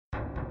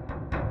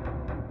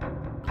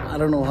I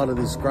don't know how to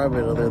describe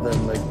it other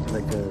than like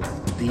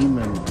a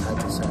demon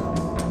type of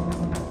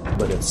sound.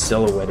 But it's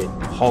silhouetted,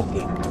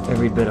 hulking,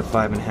 every bit of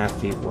 5.5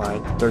 feet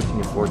wide,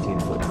 13 to 14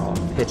 foot tall,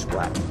 pitch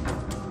black.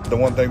 The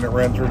one thing that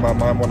ran through my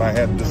mind when I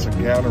had this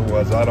encounter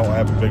was I don't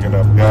have a big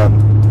enough gun.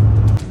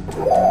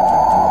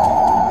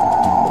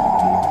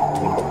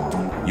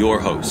 Your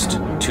host,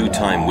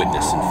 two-time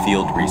witness and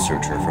field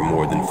researcher for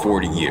more than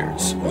 40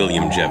 years,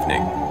 William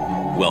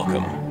Jevning.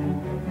 Welcome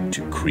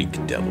to Creek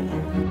Devil.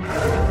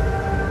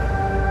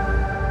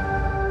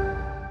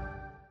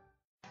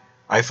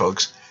 Hi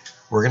folks,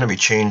 we're going to be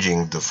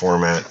changing the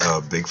format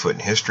of Bigfoot in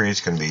History.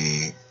 It's going to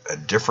be a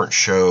different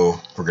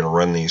show. We're going to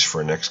run these for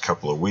the next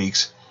couple of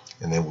weeks,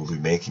 and then we'll be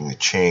making the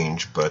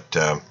change. But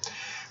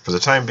for the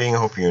time being, I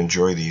hope you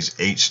enjoy these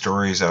 8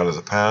 stories out of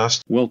the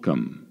past.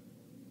 Welcome.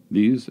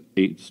 These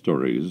 8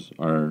 stories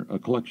are a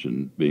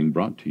collection being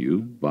brought to you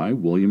by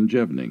William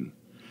Jevning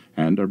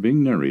and are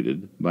being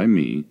narrated by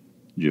me,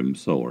 Jim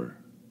Sower.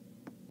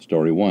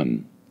 Story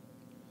 1.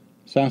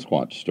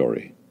 Sasquatch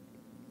Story.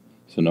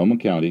 Sonoma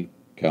County,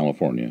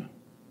 California.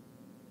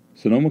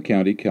 Sonoma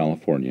County,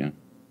 California.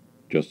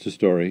 Just a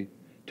story.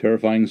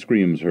 Terrifying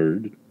screams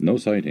heard. No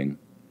sighting.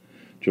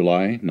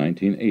 July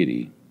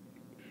 1980.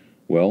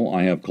 Well,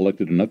 I have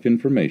collected enough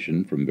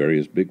information from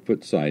various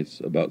Bigfoot sites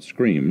about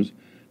screams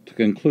to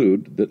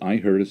conclude that I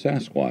heard a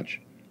Sasquatch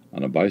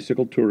on a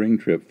bicycle touring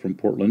trip from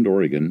Portland,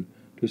 Oregon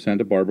to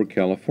Santa Barbara,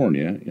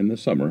 California in the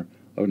summer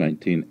of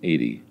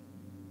 1980.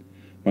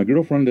 My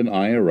girlfriend and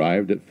I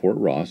arrived at Fort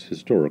Ross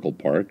Historical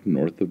Park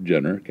north of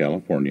Jenner,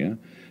 California,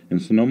 in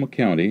Sonoma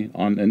County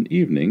on an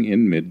evening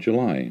in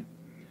mid-July.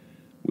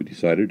 We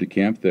decided to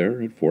camp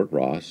there at Fort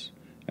Ross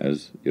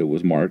as it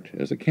was marked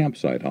as a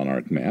campsite on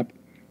our map,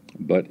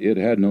 but it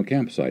had no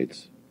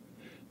campsites.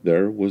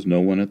 There was no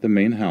one at the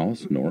main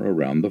house nor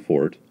around the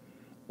fort,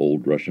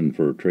 old Russian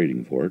fur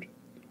trading fort,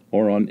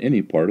 or on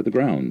any part of the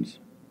grounds.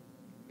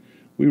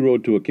 We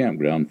rode to a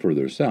campground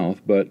further south,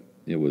 but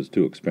it was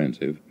too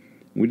expensive.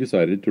 We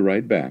decided to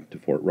ride back to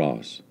Fort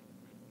Ross.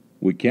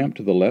 We camped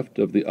to the left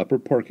of the upper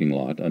parking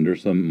lot under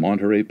some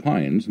Monterey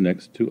pines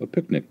next to a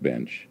picnic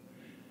bench.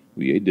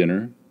 We ate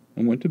dinner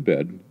and went to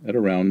bed at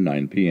around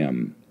 9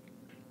 p.m.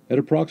 At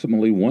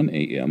approximately 1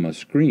 a.m., a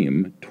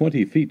scream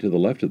 20 feet to the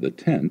left of the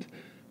tent,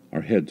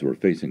 our heads were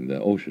facing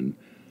the ocean,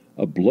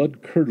 a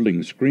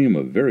blood-curdling scream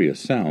of various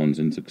sounds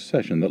in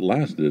succession that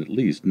lasted at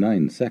least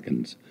 9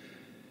 seconds.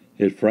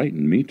 It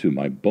frightened me to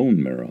my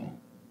bone marrow.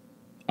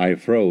 I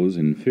froze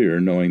in fear,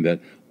 knowing that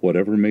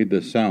whatever made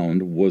the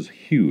sound was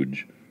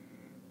huge.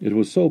 It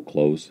was so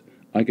close,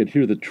 I could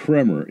hear the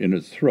tremor in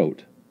its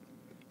throat.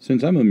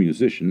 Since I'm a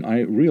musician,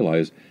 I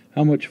realize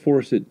how much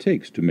force it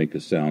takes to make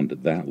a sound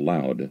that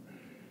loud.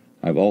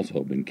 I've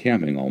also been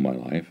camping all my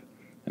life,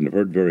 and have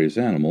heard various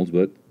animals,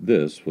 but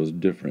this was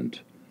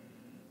different.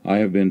 I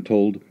have been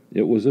told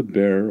it was a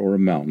bear or a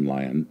mountain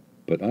lion,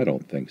 but I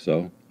don't think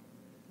so.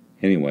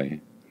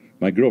 Anyway,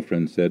 my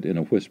girlfriend said in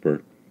a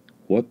whisper,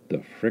 "What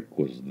the frick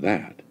was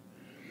that?"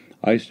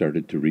 I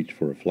started to reach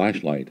for a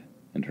flashlight,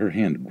 and her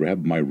hand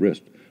grabbed my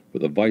wrist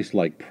with a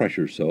vice-like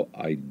pressure so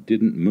I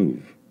didn't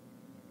move.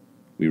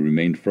 We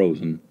remained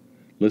frozen,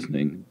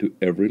 listening to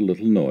every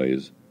little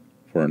noise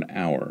for an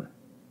hour.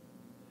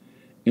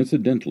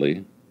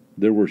 Incidentally,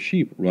 there were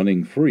sheep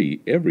running free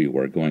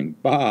everywhere going,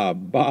 "Bah,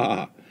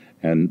 bah,"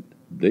 and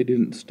they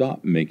didn't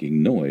stop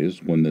making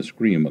noise when the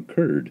scream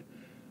occurred.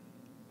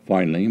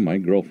 Finally, my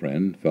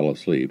girlfriend fell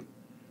asleep,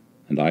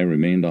 and I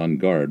remained on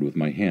guard with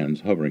my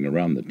hands hovering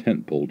around the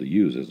tent pole to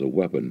use as a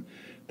weapon,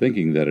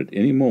 thinking that at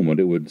any moment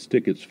it would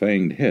stick its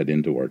fanged head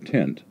into our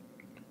tent.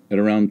 At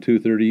around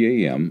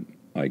 2:30 a.m.,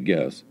 I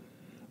guess,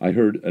 I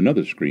heard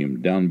another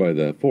scream down by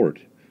the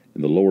fort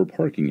in the lower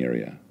parking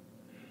area.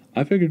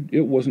 I figured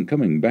it wasn't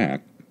coming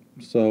back,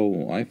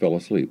 so I fell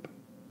asleep.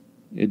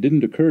 It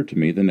didn't occur to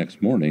me the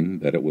next morning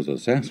that it was a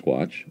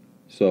Sasquatch,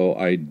 so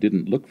I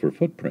didn't look for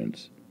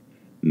footprints,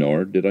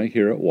 nor did I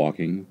hear it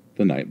walking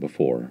the night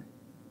before.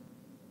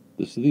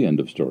 This is the end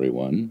of Story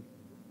 1.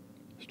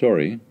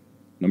 Story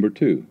number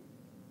 2.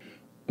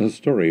 A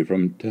story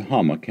from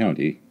Tehama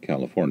County,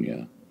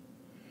 California.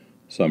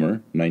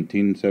 Summer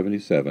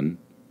 1977,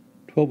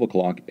 12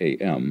 o'clock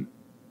a.m.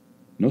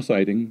 No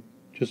sighting,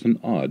 just an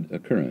odd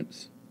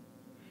occurrence.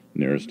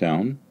 Nearest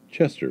town,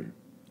 Chester,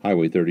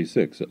 Highway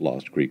 36 at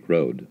Lost Creek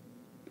Road.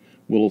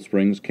 Willow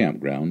Springs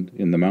Campground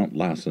in the Mount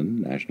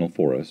Lassen National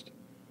Forest.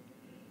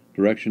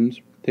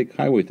 Directions, take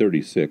Highway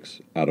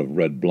 36 out of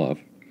Red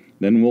Bluff,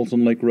 then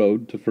Wilson Lake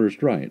Road to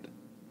first right.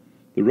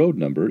 The road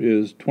number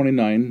is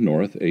 29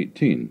 North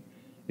 18.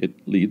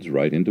 It leads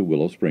right into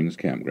Willow Springs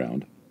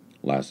Campground,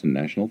 Lassen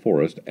National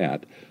Forest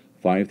at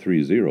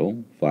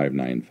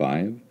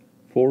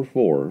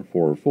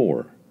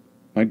 530-595-4444.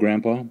 My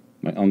grandpa,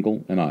 my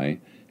uncle, and I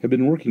have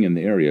been working in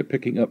the area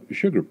picking up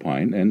sugar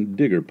pine and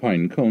digger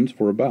pine cones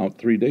for about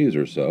 3 days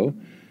or so,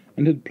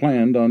 and had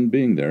planned on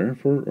being there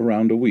for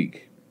around a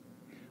week.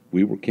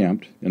 We were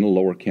camped in a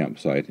lower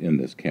campsite in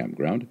this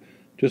campground,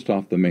 just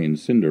off the main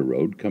cinder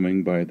road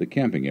coming by the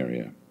camping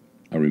area.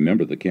 I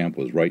remember the camp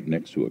was right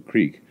next to a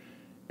creek,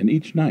 and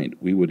each night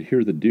we would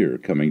hear the deer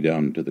coming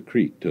down to the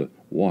creek to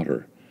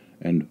water,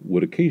 and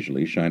would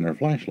occasionally shine our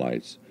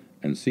flashlights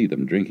and see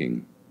them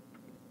drinking.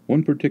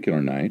 One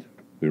particular night,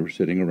 we were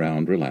sitting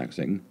around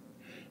relaxing,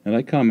 and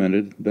I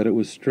commented that it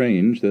was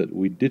strange that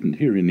we didn't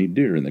hear any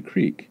deer in the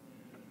creek.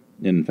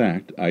 In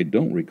fact, I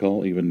don't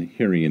recall even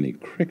hearing any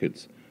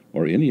crickets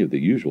or any of the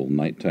usual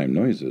nighttime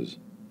noises.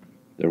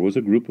 There was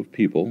a group of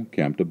people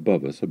camped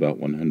above us about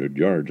 100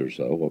 yards or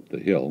so up the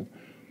hill,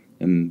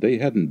 and they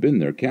hadn't been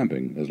there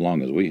camping as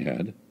long as we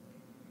had.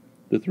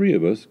 The three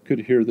of us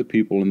could hear the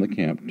people in the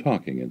camp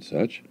talking and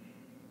such.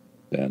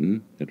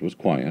 Then it was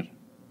quiet.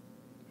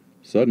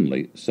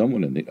 Suddenly,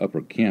 someone in the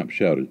upper camp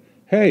shouted,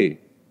 "Hey!"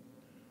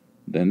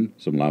 Then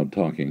some loud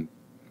talking,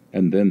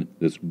 and then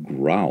this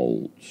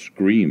growl,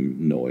 scream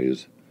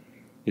noise.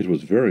 It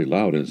was very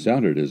loud and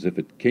sounded as if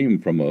it came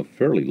from a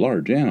fairly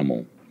large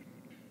animal.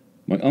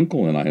 My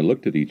uncle and I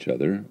looked at each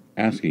other,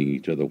 asking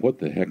each other what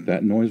the heck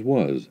that noise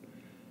was.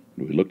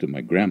 And we looked at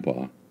my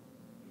grandpa,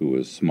 who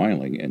was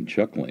smiling and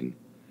chuckling,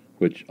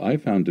 which I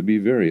found to be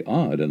very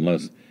odd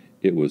unless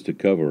it was to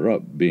cover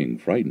up being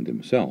frightened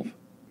himself.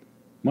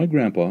 My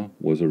grandpa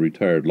was a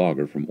retired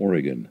logger from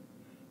Oregon.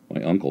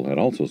 My uncle had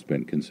also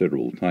spent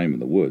considerable time in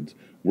the woods,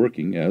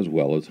 working as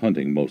well as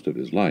hunting most of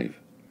his life.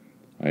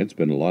 I had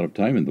spent a lot of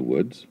time in the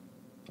woods,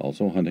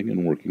 also hunting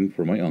and working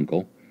for my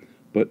uncle,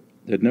 but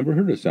had never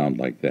heard a sound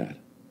like that.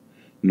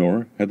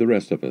 Nor had the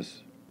rest of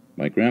us.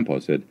 My grandpa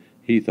said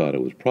he thought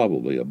it was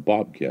probably a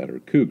bobcat or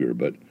cougar,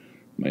 but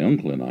my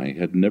uncle and I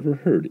had never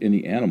heard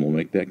any animal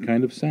make that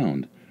kind of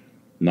sound,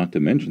 not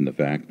to mention the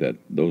fact that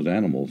those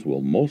animals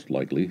will most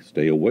likely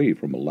stay away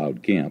from a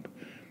loud camp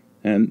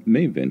and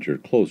may venture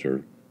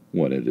closer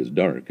when it is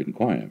dark and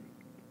quiet.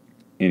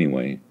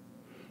 Anyway,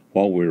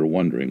 while we were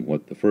wondering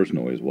what the first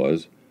noise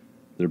was,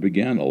 there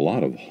began a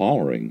lot of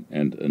hollering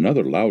and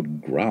another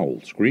loud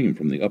growl scream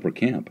from the upper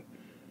camp.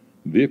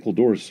 Vehicle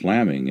doors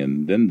slamming,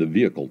 and then the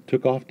vehicle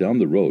took off down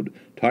the road,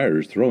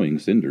 tires throwing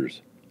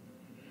cinders.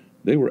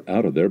 They were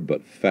out of there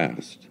but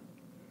fast.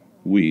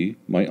 We,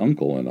 my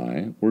uncle and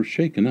I, were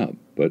shaken up,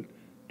 but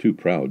too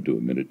proud to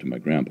admit it to my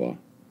grandpa.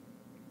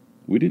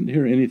 We didn't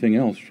hear anything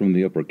else from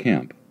the upper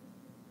camp.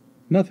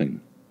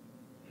 Nothing.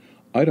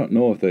 I don't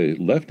know if they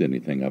left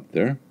anything up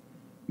there,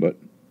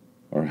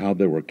 or how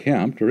they were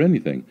camped or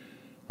anything.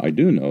 I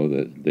do know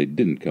that they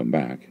didn't come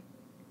back.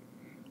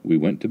 We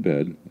went to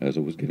bed as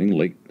it was getting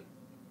late,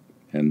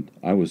 and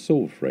I was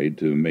so afraid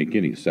to make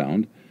any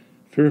sound,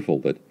 fearful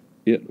that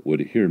it would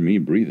hear me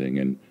breathing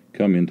and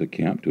come into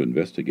camp to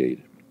investigate.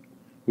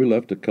 We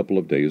left a couple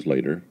of days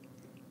later,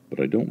 but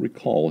I don't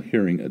recall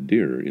hearing a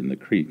deer in the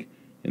creek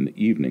in the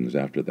evenings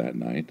after that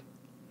night.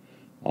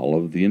 All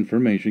of the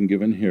information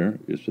given here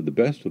is to the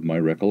best of my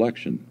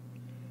recollection.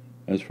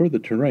 As for the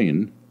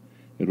terrain,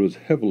 it was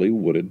heavily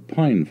wooded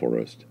pine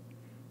forest,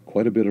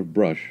 quite a bit of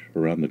brush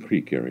around the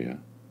creek area.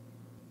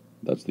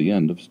 That's the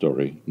end of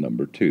story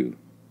number 2.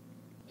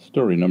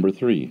 Story number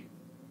 3.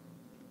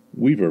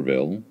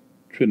 Weaverville,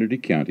 Trinity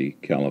County,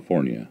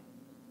 California.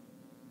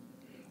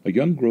 A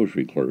young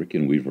grocery clerk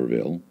in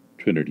Weaverville,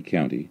 Trinity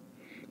County,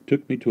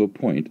 took me to a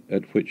point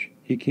at which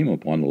he came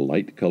upon a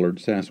light-colored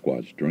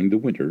Sasquatch during the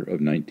winter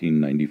of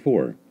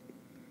 1994.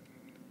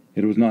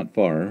 It was not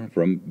far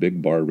from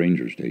Big Bar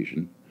Ranger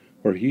Station,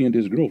 where he and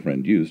his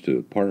girlfriend used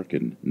to park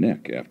and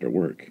neck after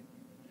work.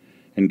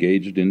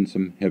 Engaged in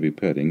some heavy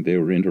petting, they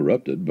were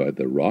interrupted by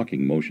the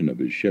rocking motion of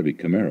his Chevy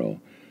Camaro.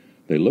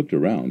 They looked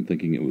around,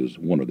 thinking it was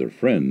one of their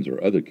friends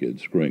or other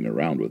kids screwing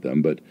around with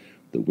them, but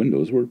the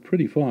windows were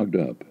pretty fogged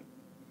up.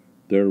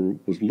 There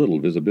was little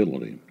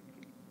visibility.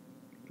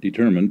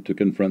 Determined to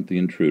confront the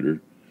intruder,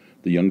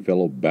 the young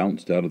fellow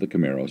bounced out of the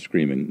Camaro,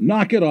 screaming,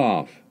 "Knock it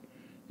off!"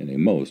 in a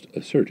most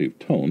assertive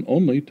tone,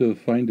 only to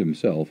find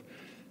himself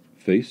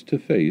face to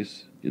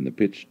face in the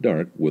pitch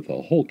dark with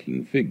a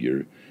hulking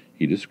figure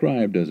he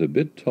described as a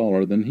bit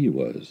taller than he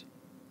was.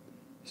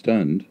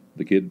 Stunned,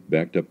 the kid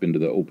backed up into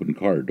the open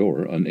car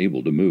door,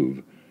 unable to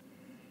move.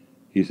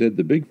 He said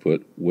the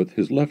Bigfoot, with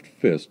his left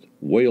fist,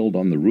 wailed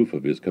on the roof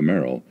of his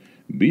Camaro,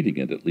 beating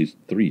it at least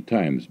 3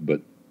 times,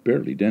 but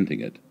barely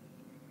denting it.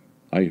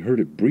 "I heard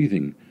it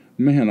breathing.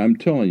 Man, I'm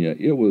telling you,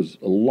 it was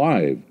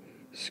alive.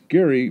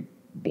 Scary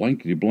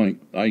blankety blank.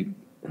 I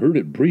heard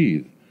it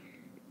breathe."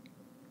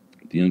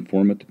 The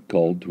informant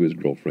called to his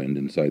girlfriend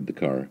inside the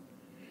car,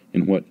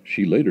 in what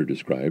she later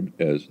described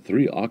as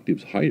 3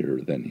 octaves higher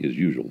than his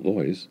usual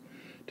voice,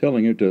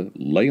 telling her to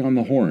lay on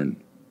the horn.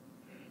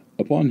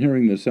 Upon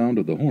hearing the sound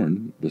of the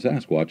horn, the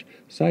Sasquatch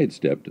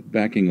sidestepped,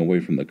 backing away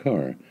from the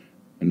car,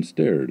 and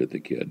stared at the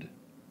kid.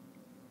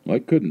 I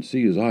couldn't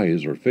see his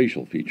eyes or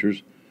facial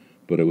features,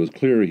 but it was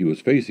clear he was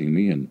facing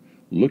me and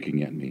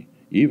looking at me.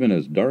 Even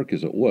as dark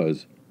as it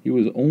was, he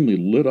was only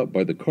lit up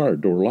by the car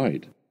door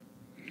light.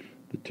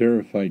 The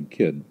terrified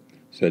kid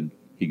said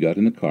he got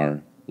in the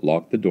car,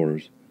 locked the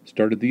doors,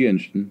 started the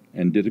engine,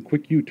 and did a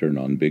quick U-turn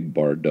on Big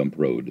Bar Dump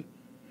Road.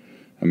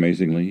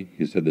 Amazingly,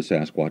 he said the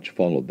Sasquatch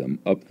followed them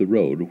up the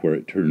road where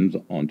it turns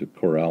onto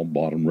Corral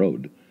Bottom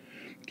Road,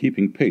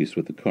 keeping pace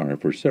with the car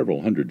for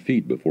several hundred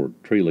feet before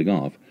trailing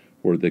off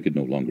where they could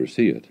no longer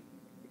see it.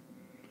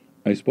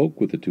 I spoke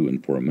with the two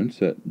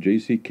informants at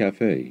J.C.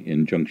 Cafe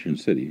in Junction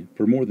City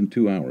for more than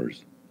 2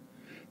 hours.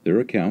 Their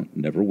account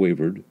never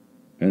wavered,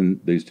 and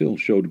they still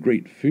showed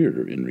great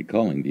fear in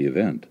recalling the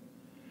event.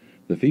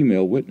 The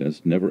female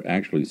witness never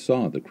actually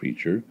saw the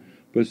creature,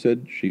 but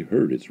said she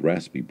heard its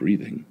raspy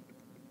breathing.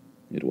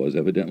 It was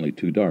evidently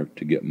too dark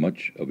to get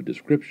much of a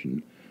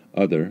description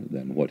other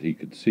than what he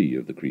could see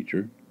of the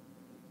creature,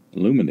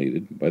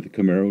 illuminated by the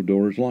Camaro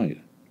door's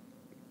light.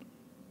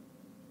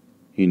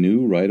 He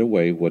knew right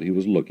away what he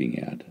was looking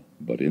at,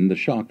 but in the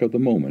shock of the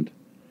moment,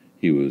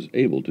 he was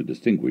able to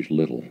distinguish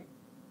little.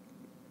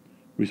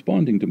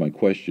 Responding to my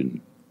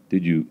question,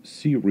 "Did you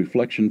see a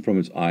reflection from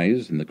its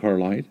eyes in the car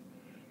light?"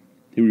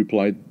 he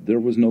replied there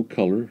was no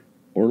color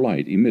or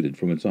light emitted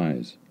from its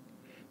eyes.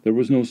 There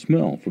was no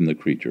smell from the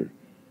creature,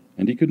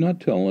 and he could not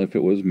tell if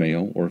it was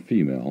male or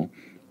female,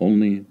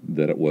 only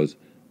that it was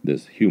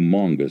this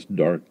humongous,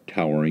 dark,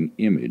 towering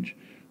image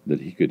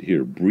that he could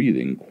hear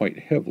breathing quite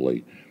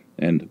heavily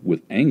and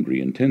with angry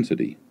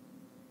intensity.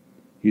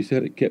 He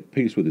said it kept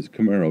pace with his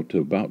Camaro to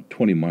about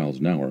 20 miles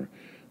an hour.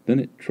 Then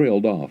it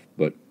trailed off,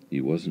 but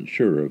he wasn't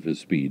sure of his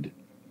speed.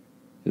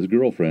 His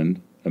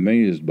girlfriend,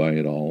 amazed by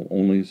it all,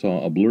 only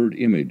saw a blurred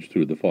image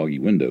through the foggy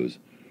windows.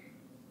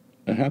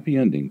 A happy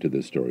ending to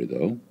this story,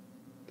 though.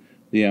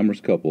 The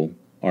amorous couple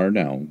are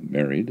now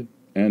married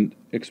and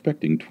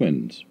expecting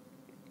twins.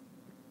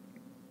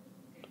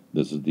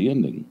 This is the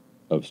ending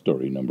of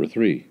story number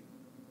 3.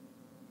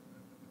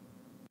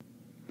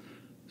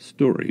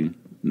 Story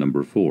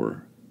number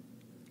 4.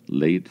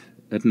 Late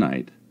at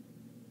Night,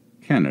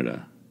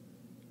 Canada.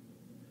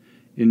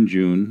 In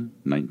June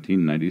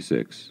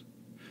 1996,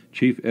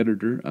 Chief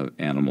Editor of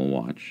Animal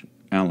Watch,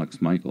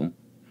 Alex Michael,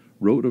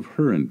 wrote of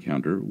her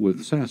encounter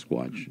with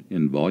Sasquatch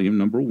in Volume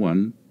Number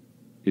 1,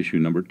 Issue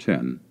Number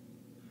 10.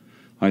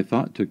 I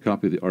thought to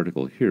copy the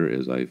article here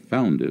as I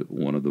found it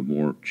one of the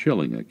more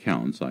chilling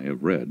accounts I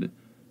have read,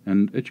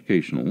 and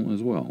educational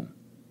as well.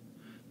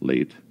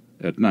 Late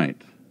at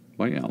Night,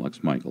 by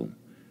Alex Michael.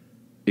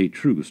 A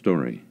true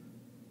story.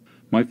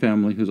 My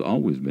family has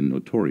always been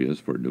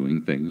notorious for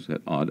doing things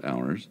at odd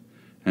hours,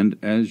 and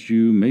as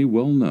you may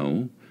well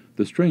know,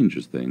 the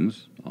strangest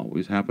things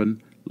always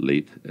happen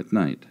late at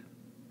night.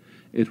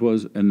 It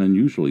was an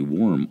unusually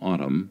warm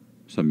autumn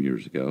some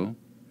years ago,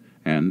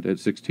 and at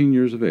 16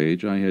 years of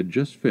age I had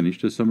just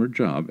finished a summer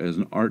job as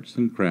an arts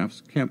and crafts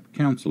camp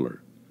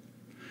counselor.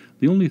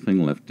 The only thing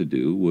left to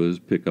do was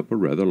pick up a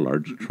rather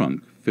large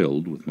trunk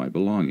filled with my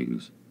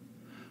belongings.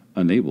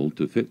 Unable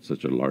to fit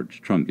such a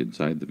large trunk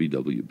inside the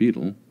VW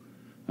Beetle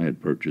I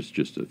had purchased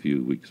just a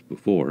few weeks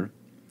before,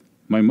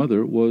 my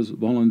mother was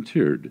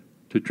volunteered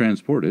to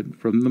transport it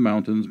from the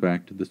mountains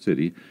back to the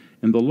city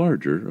in the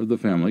larger of the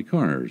family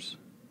cars.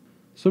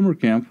 Summer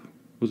camp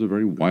was a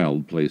very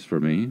wild place for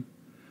me,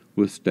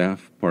 with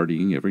staff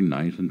partying every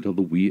night until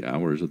the wee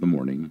hours of the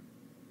morning.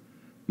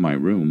 My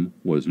room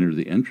was near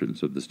the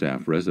entrance of the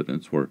staff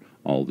residence where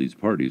all these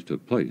parties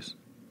took place.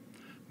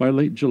 By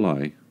late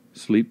July,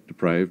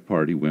 sleep-deprived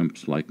party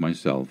wimps like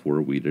myself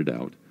were weeded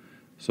out,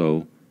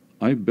 so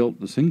I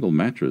built a single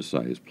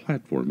mattress-sized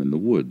platform in the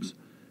woods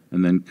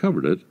and then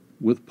covered it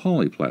with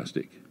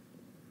polyplastic.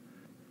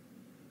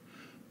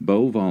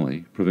 Bow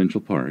Valley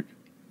Provincial Park,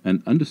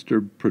 an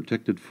undisturbed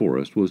protected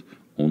forest, was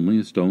only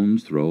a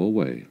stone's throw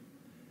away.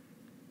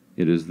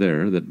 It is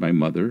there that my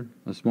mother,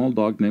 a small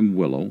dog named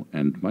Willow,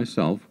 and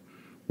myself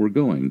were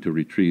going to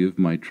retrieve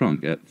my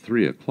trunk at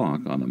 3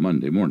 o'clock on a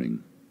Monday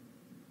morning.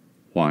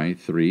 Why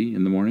 3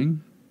 in the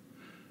morning?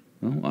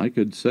 Well, I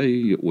could say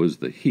it was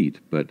the heat,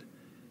 but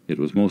it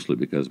was mostly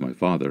because my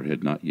father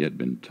had not yet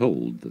been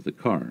told that the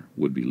car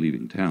would be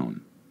leaving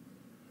town.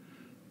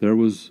 There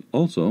was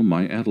also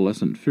my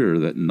adolescent fear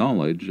that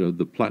knowledge of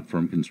the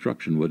platform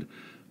construction would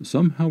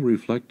somehow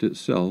reflect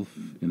itself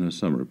in a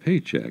summer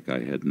paycheck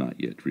I had not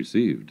yet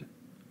received.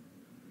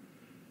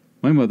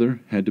 My mother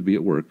had to be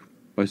at work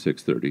by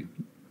 6:30,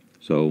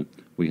 so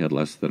we had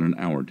less than an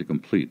hour to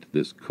complete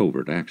this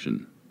covert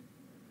action.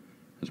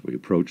 As we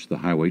approached the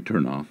highway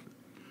turnoff,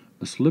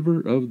 a sliver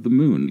of the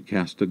moon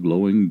cast a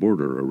glowing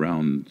border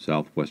around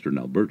southwestern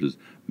Alberta's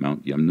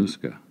Mount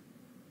Yamnuska.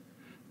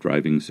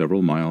 Driving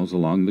several miles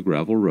along the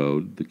gravel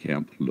road, the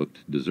camp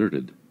looked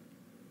deserted.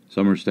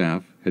 Summer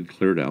staff had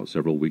cleared out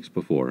several weeks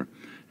before,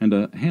 and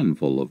a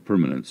handful of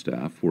permanent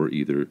staff were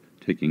either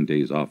taking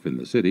days off in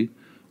the city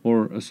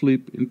or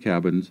asleep in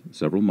cabins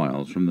several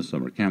miles from the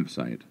summer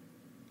campsite.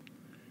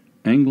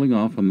 Angling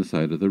off on the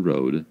side of the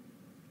road,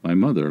 my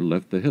mother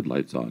left the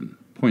headlights on,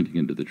 pointing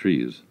into the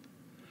trees.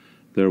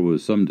 There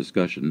was some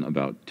discussion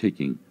about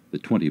taking the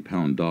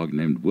 20-pound dog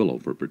named Willow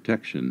for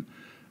protection.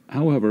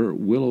 However,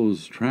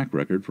 Willow's track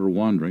record for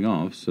wandering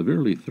off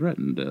severely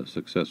threatened a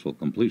successful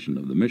completion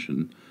of the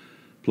mission.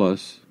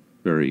 Plus,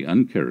 very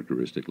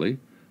uncharacteristically,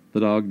 the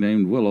dog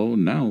named Willow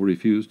now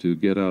refused to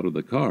get out of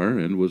the car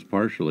and was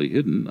partially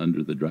hidden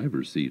under the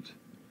driver's seat.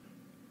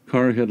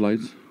 Car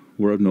headlights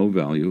were of no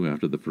value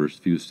after the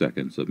first few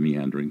seconds of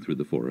meandering through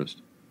the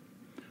forest.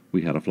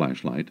 We had a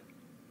flashlight,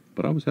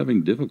 but I was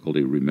having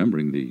difficulty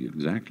remembering the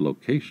exact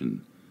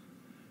location.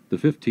 The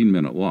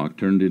 15-minute walk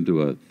turned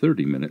into a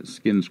 30-minute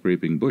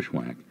skin-scraping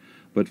bushwhack,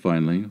 but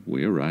finally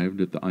we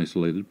arrived at the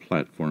isolated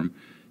platform,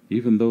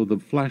 even though the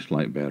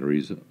flashlight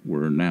batteries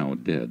were now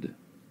dead.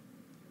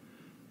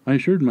 I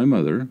assured my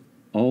mother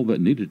all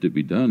that needed to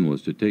be done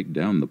was to take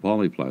down the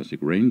polyplastic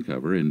rain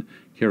cover and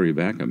carry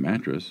back a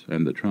mattress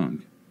and the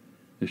trunk.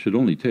 It should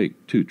only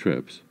take 2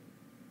 trips.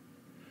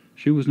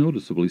 She was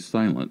noticeably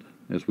silent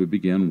as we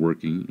began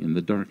working in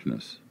the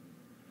darkness.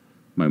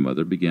 My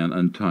mother began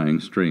untying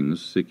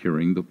strings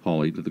securing the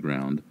poly to the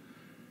ground,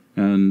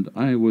 and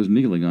I was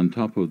kneeling on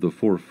top of the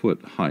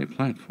 4-foot-high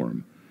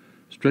platform,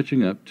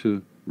 stretching up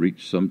to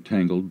reach some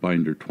tangled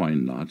binder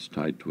twine knots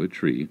tied to a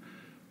tree.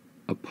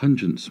 A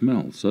pungent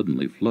smell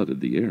suddenly flooded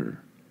the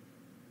air.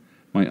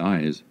 My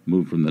eyes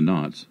moved from the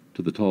knots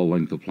to the tall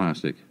length of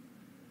plastic.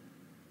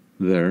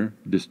 There,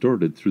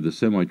 distorted through the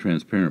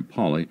semi-transparent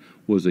poly,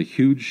 was a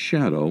huge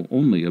shadow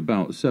only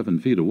about 7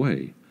 feet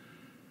away.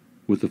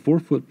 With the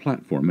 4-foot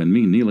platform and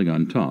me kneeling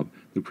on top,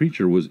 the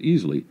creature was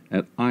easily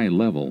at eye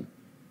level.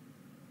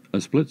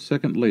 A split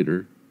second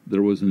later,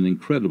 there was an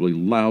incredibly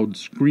loud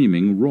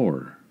screaming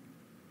roar.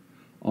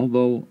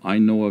 Although I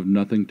know of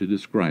nothing to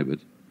describe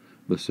it,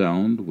 the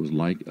sound was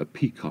like a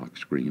peacock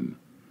scream,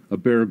 a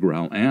bear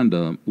growl, and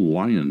a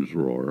lion's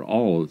roar,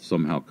 all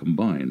somehow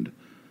combined.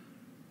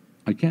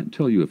 I can't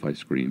tell you if I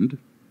screamed.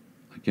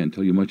 I can't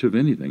tell you much of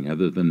anything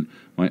other than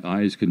my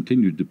eyes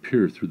continued to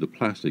peer through the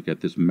plastic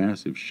at this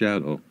massive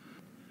shadow.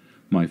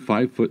 My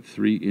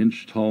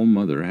 5'3" tall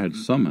mother had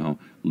somehow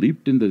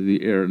leaped into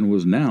the air and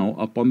was now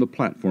up on the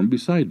platform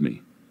beside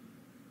me.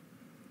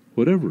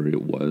 Whatever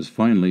it was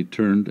finally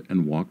turned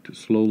and walked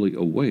slowly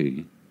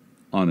away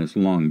on its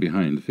long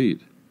behind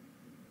feet.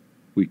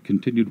 We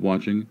continued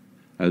watching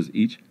as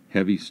each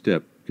heavy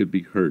step could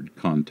be heard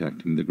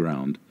contacting the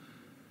ground.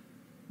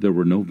 There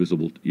were no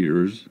visible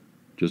ears,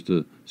 just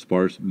a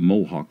sparse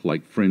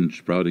mohawk-like fringe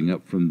sprouting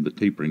up from the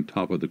tapering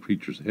top of the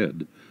creature's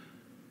head.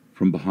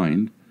 From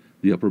behind,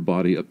 the upper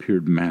body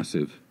appeared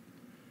massive.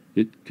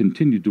 It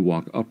continued to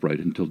walk upright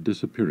until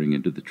disappearing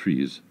into the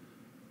trees.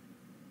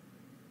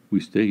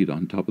 We stayed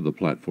on top of the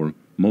platform,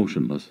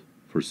 motionless,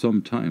 for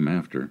some time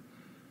after.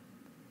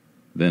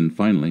 Then,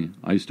 finally,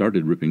 I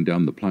started ripping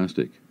down the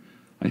plastic.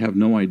 I have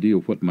no idea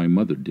what my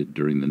mother did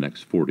during the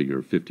next 40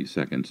 or 50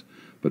 seconds,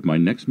 but my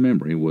next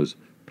memory was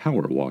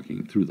power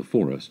walking through the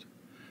forest,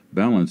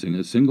 balancing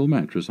a single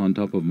mattress on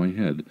top of my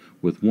head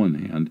with one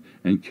hand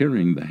and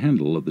carrying the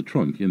handle of the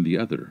trunk in the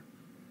other.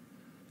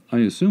 I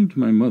assumed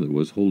my mother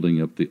was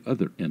holding up the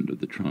other end of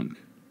the trunk.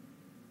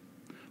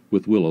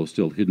 With Willow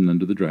still hidden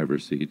under the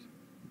driver's seat,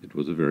 it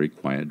was a very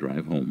quiet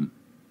drive home.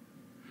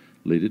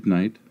 Late at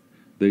night,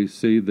 they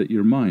say that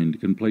your mind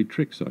can play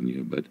tricks on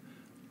you, but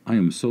I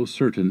am so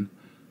certain.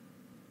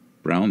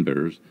 Brown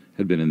bears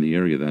had been in the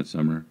area that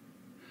summer,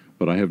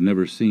 but I have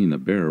never seen a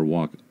bear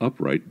walk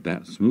upright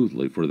that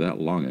smoothly for that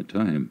long a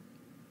time.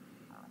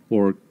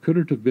 Or could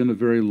it have been a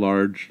very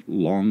large,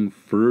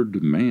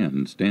 long-furred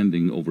man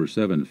standing over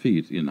 7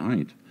 feet in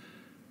height?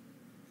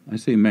 I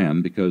say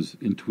man because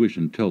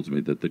intuition tells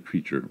me that the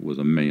creature was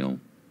a male.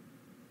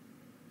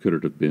 Could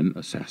it have been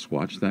a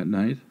Sasquatch that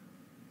night?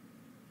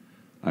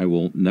 I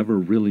will never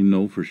really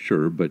know for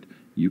sure, but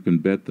you can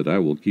bet that I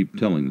will keep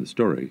telling the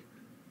story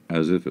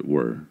as if it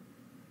were.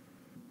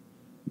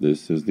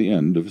 This is the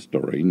end of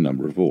story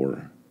number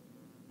 4.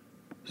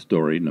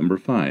 Story number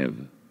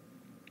 5.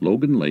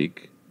 Logan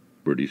Lake,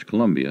 British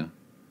Columbia,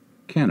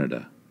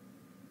 Canada.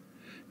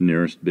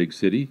 Nearest big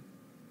city,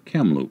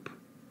 Kamloops.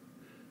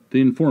 The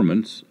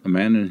informants, a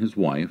man and his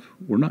wife,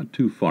 were not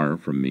too far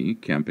from me,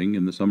 camping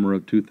in the summer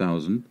of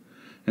 2000,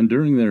 and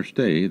during their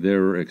stay they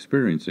were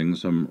experiencing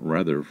some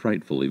rather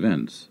frightful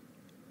events.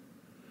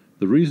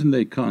 The reason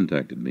they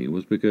contacted me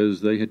was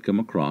because they had come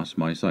across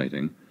my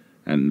sighting,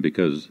 and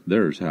because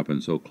theirs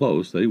happened so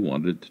close they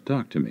wanted to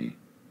talk to me.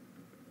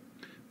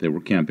 They were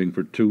camping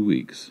for 2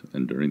 weeks,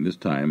 and during this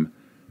time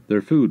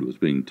their food was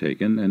being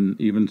taken and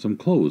even some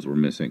clothes were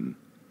missing.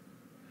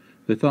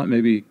 They thought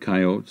maybe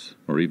coyotes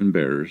or even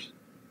bears,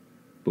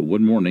 but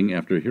one morning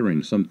after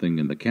hearing something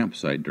in the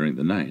campsite during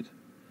the night,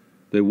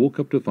 they woke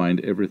up to find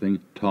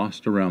everything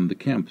tossed around the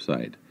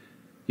campsite.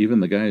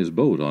 Even the guy's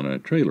boat on a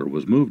trailer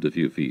was moved a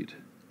few feet.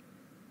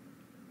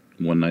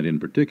 One night in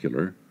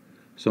particular,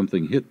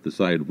 something hit the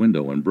side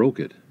window and broke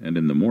it, and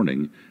in the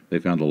morning they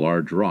found a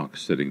large rock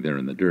sitting there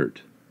in the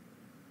dirt.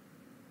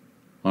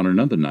 On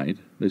another night,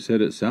 they said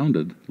it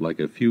sounded like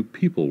a few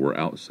people were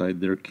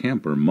outside their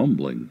camper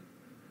mumbling.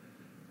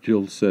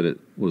 Jill said it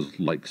was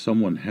like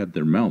someone had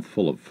their mouth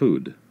full of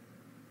food.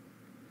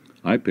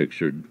 I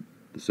pictured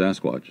the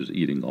Sasquatches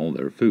eating all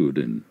their food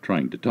and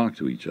trying to talk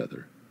to each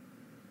other.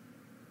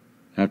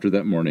 After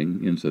that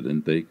morning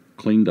incident, they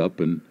cleaned up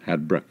and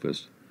had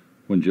breakfast,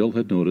 when Jill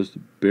had noticed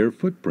bare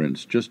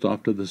footprints just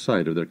off to the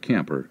side of their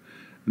camper,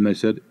 and they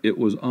said it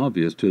was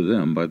obvious to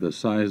them by the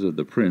size of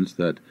the prints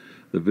that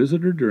the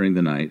visitor during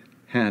the night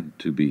had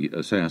to be a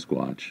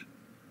Sasquatch,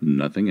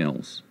 nothing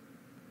else.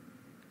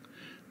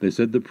 They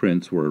said the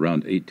prints were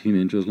around 18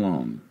 inches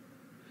long.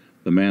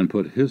 The man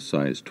put his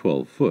size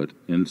 12 foot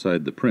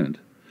inside the print,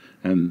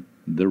 and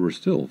there were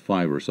still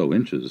 5 or so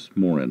inches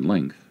more in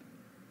length.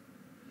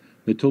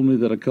 They told me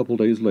that a couple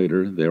days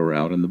later they were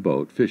out in the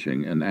boat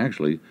fishing and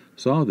actually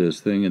saw this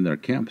thing in their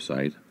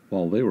campsite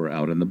while they were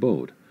out in the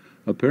boat.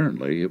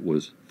 Apparently it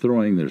was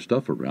throwing their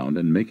stuff around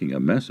and making a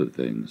mess of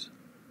things.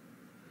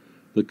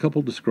 The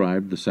couple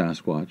described the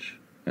Sasquatch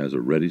as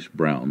a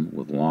reddish-brown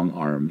with long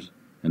arms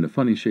and a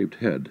funny-shaped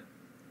head.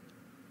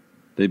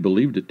 They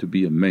believed it to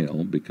be a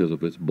male because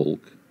of its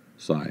bulk,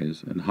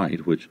 size, and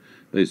height, which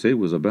they say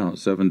was about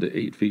 7 to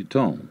 8 feet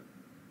tall.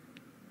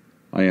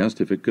 I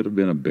asked if it could have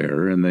been a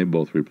bear, and they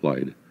both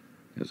replied,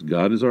 "As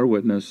God is our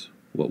witness,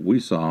 what we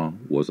saw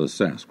was a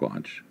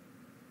Sasquatch."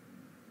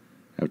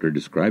 After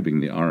describing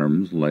the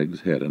arms,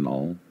 legs, head, and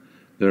all,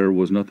 there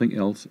was nothing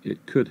else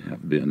it could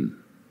have been.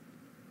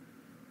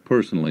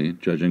 Personally,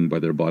 judging by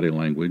their body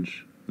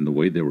language and the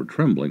way they were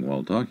trembling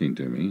while talking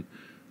to me,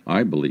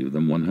 I believe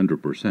them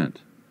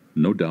 100%,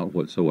 no doubt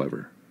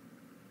whatsoever.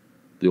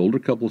 The older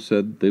couple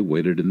said they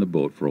waited in the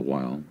boat for a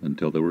while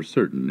until they were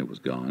certain it was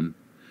gone,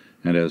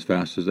 and as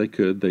fast as they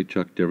could, they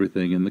chucked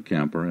everything in the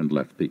camper and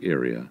left the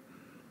area,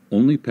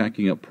 only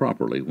packing up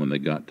properly when they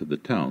got to the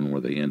town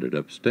where they ended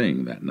up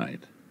staying that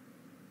night.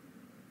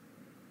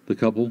 The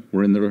couple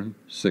were in their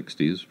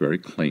 60s, very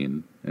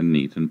clean and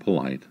neat and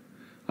polite.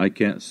 I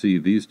can't see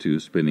these two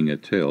spinning a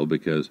tale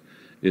because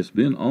it's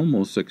been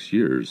almost 6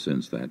 years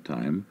since that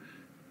time,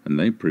 and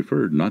they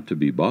preferred not to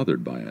be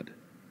bothered by it.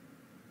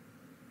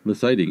 The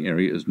sighting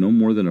area is no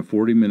more than a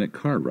 40-minute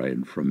car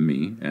ride from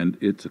me, and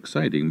it's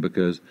exciting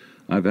because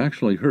I've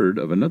actually heard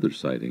of another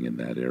sighting in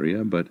that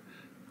area, but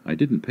I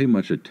didn't pay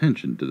much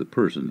attention to the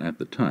person at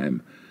the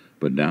time,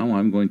 but now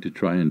I'm going to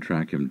try and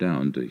track him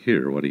down to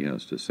hear what he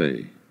has to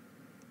say.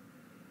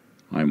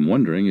 I'm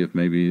wondering if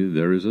maybe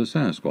there is a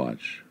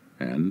Sasquatch,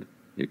 and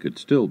it could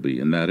still be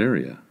in that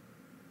area.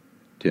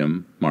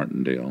 Tim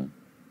Martindale,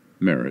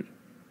 Merritt,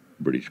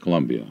 British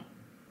Columbia.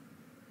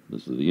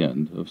 This is the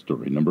end of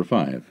story number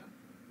 5.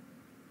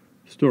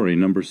 Story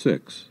number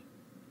 6.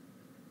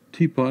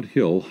 Teapot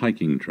Hill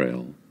Hiking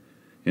Trail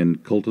in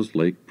Cultus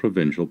Lake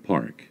Provincial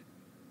Park.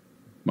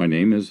 My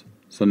name is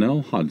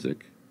Sanel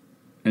Hodzik,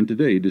 and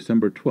today,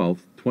 December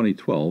 12,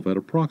 2012, at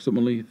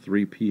approximately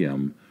 3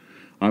 p.m.,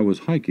 I was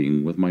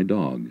hiking with my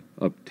dog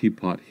up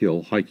Teapot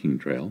Hill Hiking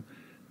Trail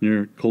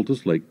near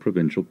Cultus Lake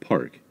Provincial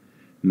Park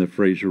in the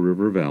Fraser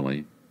River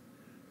Valley.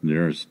 The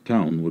nearest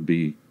town would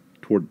be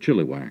toward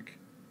Chilliwack,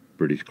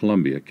 British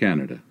Columbia,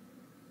 Canada.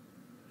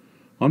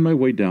 On my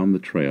way down the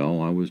trail,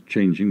 I was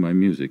changing my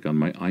music on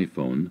my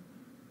iPhone,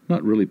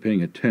 not really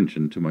paying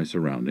attention to my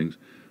surroundings,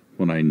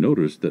 when I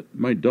noticed that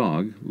my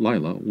dog,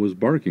 Lila, was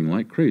barking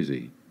like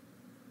crazy.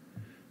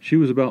 She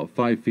was about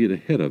 5 feet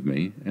ahead of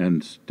me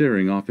and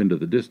staring off into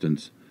the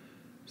distance,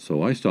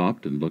 so I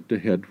stopped and looked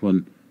ahead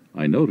when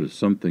I noticed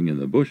something in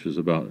the bushes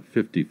about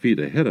 50 feet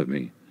ahead of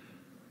me.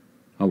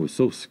 I was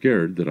so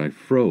scared that I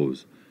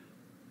froze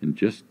and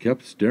just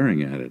kept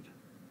staring at it.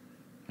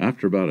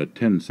 After about a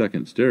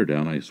 10-second stare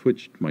down, I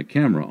switched my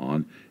camera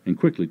on and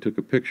quickly took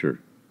a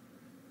picture.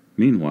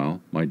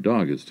 Meanwhile, my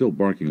dog is still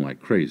barking like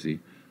crazy.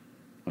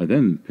 I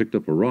then picked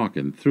up a rock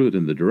and threw it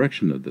in the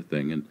direction of the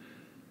thing, and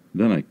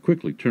then I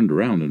quickly turned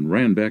around and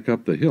ran back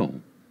up the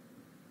hill.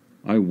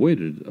 I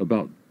waited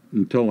about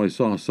until I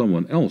saw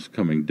someone else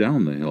coming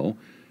down the hill,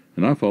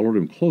 and I followed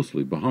him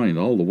closely behind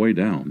all the way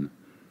down.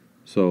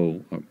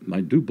 So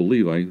I do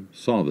believe I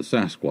saw the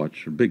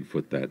Sasquatch or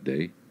Bigfoot that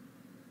day.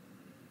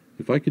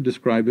 If I could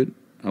describe it,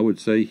 I would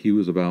say he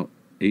was about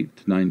 8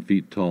 to 9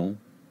 feet tall,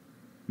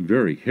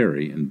 very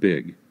hairy and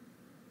big.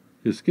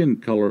 His skin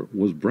color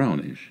was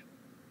brownish.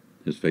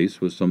 His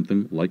face was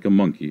something like a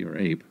monkey or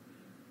ape.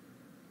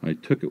 I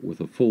took it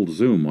with a full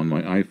zoom on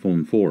my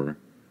iPhone 4.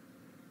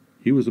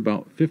 He was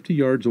about 50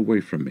 yards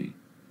away from me.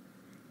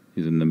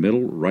 He's in the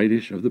middle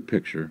rightish of the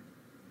picture.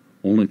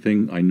 Only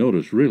thing I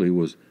noticed really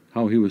was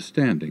how he was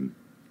standing,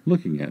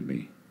 looking at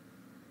me.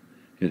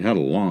 It had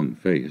a long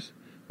face,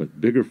 but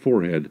bigger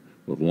forehead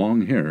with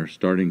long hair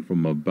starting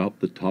from about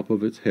the top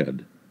of its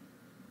head.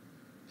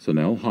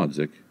 Sanel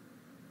Hodzik,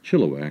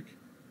 Chilliwack,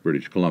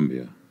 British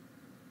Columbia.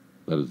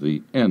 That is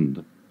the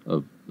end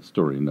of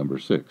story number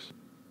 6.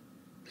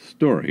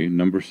 Story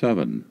number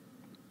 7.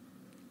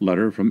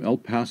 Letter from El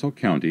Paso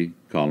County,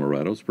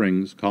 Colorado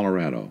Springs,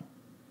 Colorado.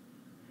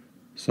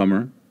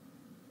 Summer,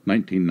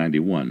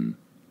 1991.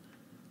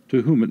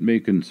 To whom it may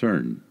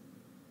concern.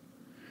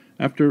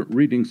 After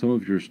reading some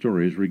of your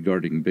stories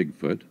regarding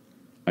Bigfoot,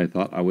 I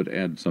thought I would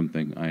add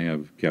something I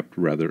have kept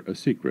rather a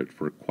secret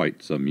for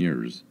quite some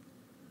years.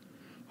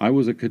 I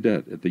was a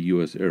cadet at the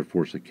U.S. Air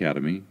Force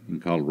Academy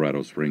in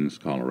Colorado Springs,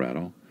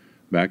 Colorado,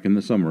 back in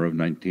the summer of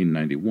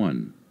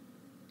 1991.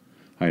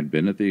 I had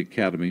been at the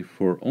academy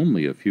for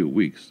only a few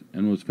weeks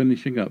and was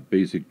finishing up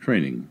basic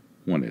training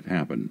when it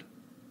happened.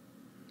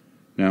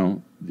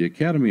 Now, the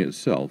academy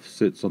itself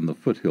sits on the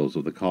foothills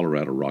of the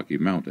Colorado Rocky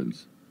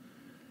Mountains.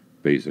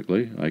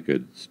 Basically, I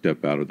could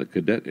step out of the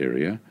cadet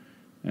area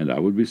and I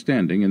would be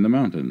standing in the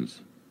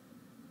mountains.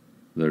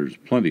 There's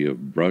plenty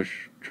of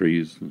brush,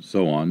 trees, and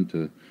so on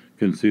to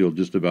conceal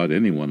just about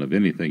anyone of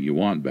anything you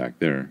want back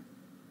there.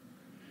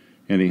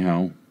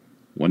 Anyhow,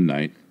 one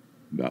night,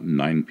 about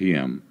 9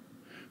 p.m.,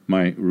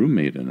 my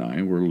roommate and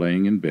I were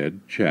laying in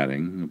bed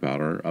chatting about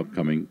our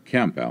upcoming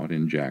campout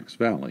in Jack's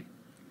Valley,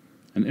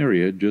 an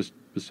area just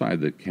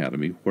beside the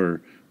academy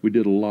where we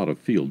did a lot of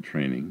field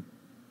training,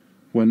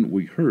 when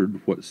we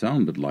heard what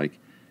sounded like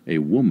a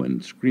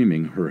woman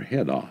screaming her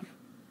head off.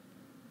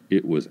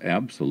 It was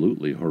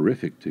absolutely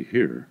horrific to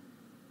hear.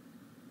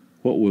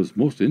 What was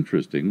most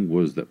interesting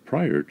was that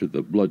prior to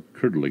the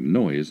blood-curdling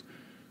noise,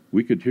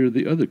 we could hear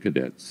the other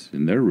cadets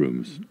in their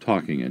rooms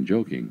talking and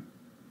joking.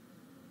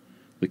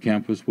 The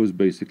campus was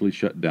basically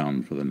shut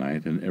down for the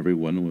night, and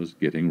everyone was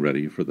getting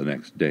ready for the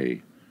next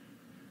day.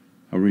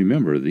 I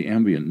remember the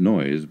ambient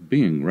noise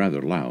being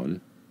rather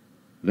loud.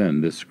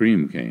 Then this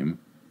scream came.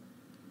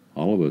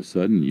 All of a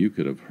sudden, you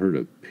could have heard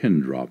a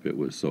pin drop, it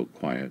was so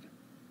quiet.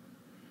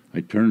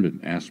 I turned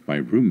and asked my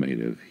roommate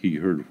if he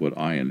heard what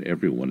I and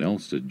everyone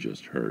else had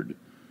just heard.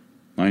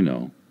 I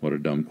know, what a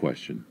dumb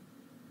question.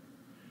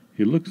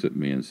 He looks at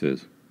me and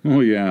says, "Oh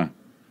yeah,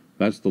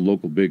 that's the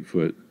local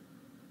Bigfoot."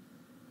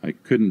 I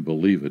couldn't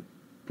believe it,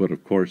 but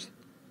of course,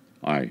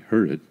 I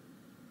heard it.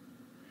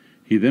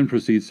 He then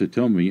proceeds to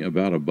tell me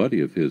about a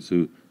buddy of his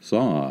who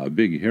saw a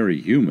big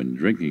hairy human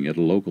drinking at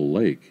a local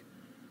lake.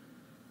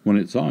 When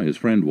it saw his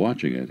friend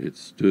watching it, it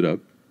stood up,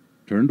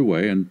 turned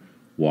away, and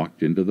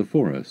walked into the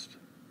forest.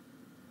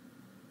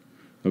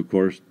 Of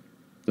course,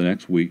 the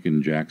next week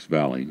in Jack's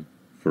Valley,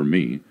 for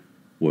me,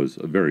 was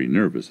a very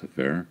nervous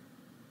affair.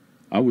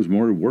 I was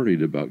more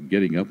worried about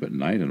getting up at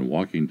night and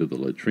walking to the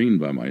latrine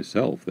by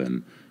myself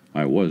than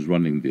I was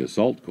running the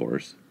assault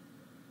course.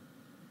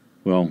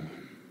 Well,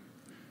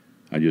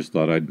 I just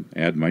thought I'd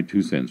add my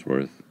 2 cents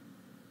worth.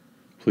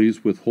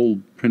 Please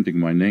withhold printing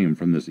my name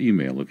from this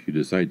email if you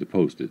decide to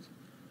post it.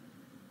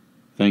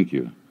 Thank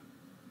you.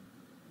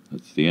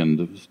 That's the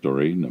end of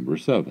story number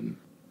 7.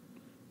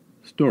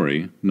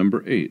 Story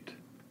number 8.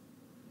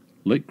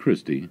 Lake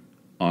Christie,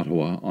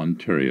 Ottawa,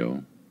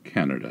 Ontario,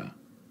 Canada.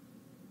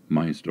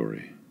 My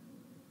story.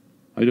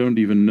 I don't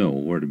even know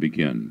where to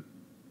begin.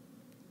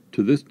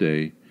 To this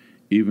day,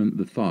 even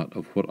the thought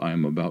of what I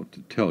am about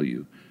to tell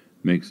you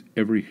makes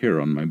every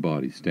hair on my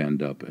body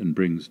stand up and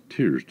brings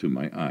tears to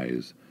my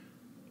eyes.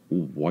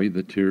 Why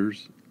the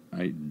tears?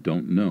 I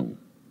don't know,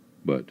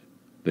 but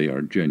they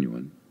are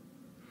genuine.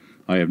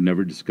 I have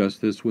never discussed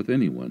this with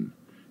anyone,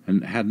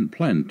 and hadn't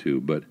planned to,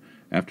 but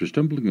after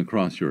stumbling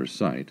across your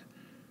site,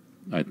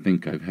 I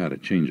think I've had a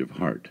change of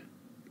heart.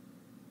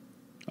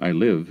 I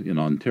live in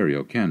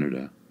Ontario,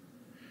 Canada.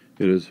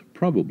 It is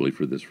probably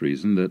for this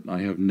reason that I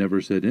have never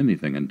said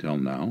anything until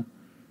now.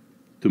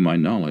 To my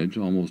knowledge,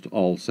 almost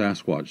all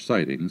Sasquatch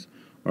sightings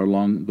are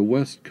along the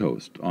west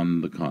coast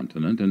on the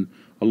continent and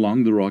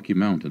along the Rocky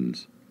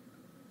Mountains.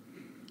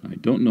 I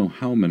don't know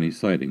how many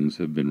sightings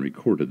have been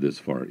recorded this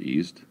far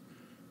east,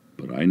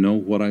 but I know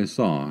what I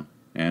saw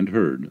and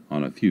heard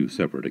on a few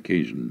separate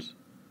occasions.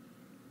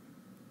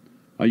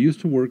 I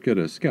used to work at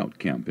a scout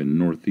camp in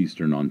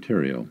northeastern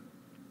Ontario.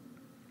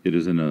 It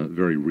is in a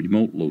very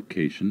remote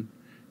location,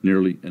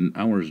 nearly an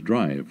hour's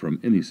drive from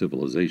any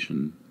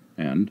civilization,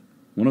 and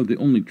one of the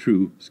only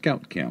true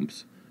scout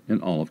camps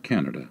in all of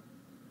Canada.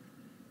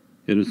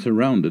 It is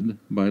surrounded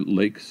by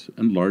lakes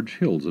and large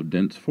hills of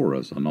dense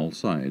forest on all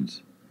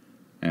sides,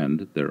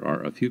 and there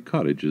are a few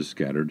cottages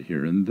scattered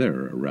here and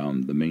there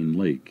around the main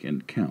lake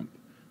and camp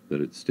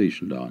that it's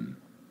stationed on.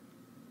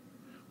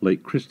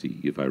 Lake Christie,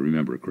 if I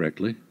remember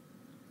correctly.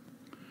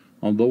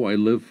 Although I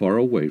live far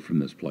away from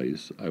this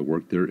place, I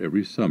worked there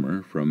every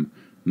summer from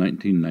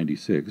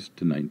 1996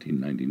 to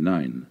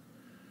 1999.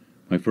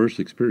 My first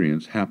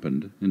experience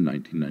happened in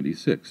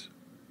 1996.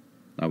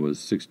 I was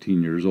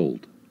 16 years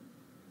old.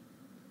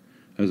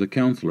 As a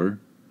counselor,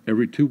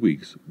 every 2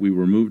 weeks we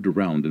were moved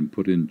around and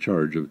put in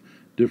charge of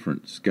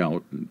different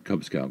Scout and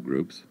Cub Scout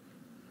groups.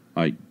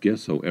 I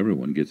guess so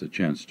everyone gets a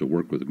chance to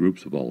work with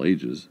groups of all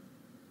ages.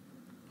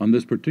 On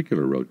this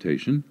particular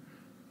rotation,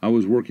 I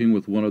was working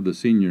with one of the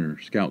senior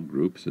Scout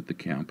groups at the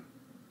camp.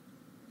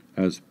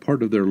 As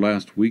part of their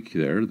last week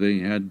there, they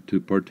had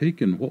to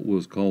partake in what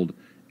was called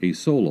a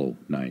solo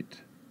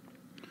night.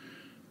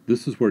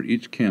 This is where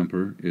each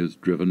camper is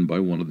driven by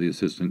one of the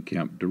assistant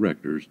camp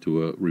directors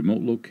to a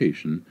remote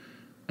location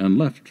and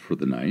left for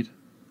the night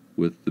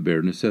with the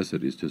bare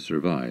necessities to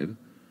survive,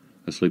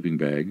 a sleeping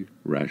bag,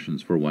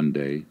 rations for 1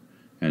 day,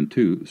 and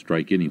 2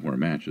 strike-anywhere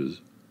matches.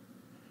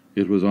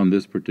 It was on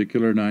this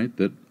particular night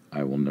that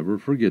I will never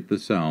forget the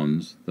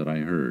sounds that I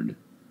heard.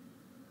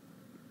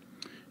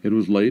 It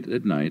was late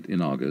at night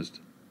in August.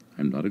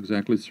 I'm not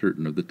exactly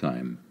certain of the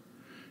time,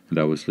 and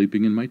I was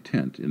sleeping in my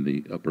tent in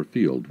the upper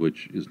field,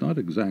 which is not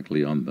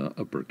exactly on the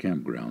upper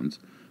campgrounds,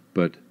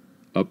 but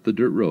up the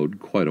dirt road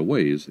quite a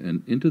ways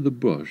and into the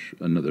bush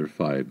another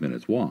 5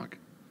 minutes walk.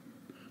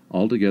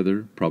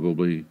 Altogether,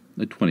 probably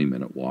a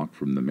 20-minute walk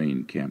from the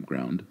main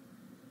campground.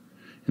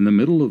 In the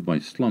middle of my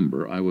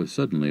slumber, I was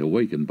suddenly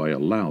awakened by a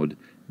loud,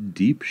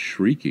 deep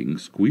shrieking,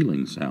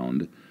 squealing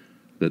sound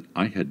that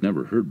I had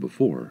never heard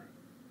before.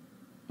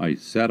 I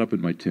sat up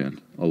in my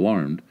tent,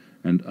 alarmed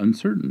and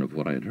uncertain of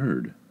what I had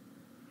heard.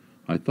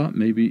 I thought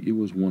maybe it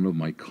was one of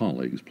my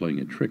colleagues playing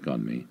a trick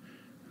on me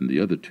and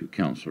the other 2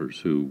 counselors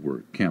who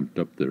were camped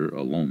up there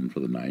alone for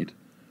the night,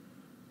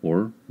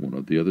 or one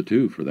of the other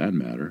 2 for that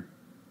matter.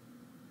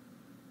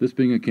 This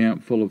being a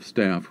camp full of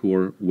staff who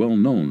are well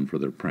known for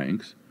their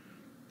pranks,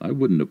 I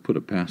wouldn't have put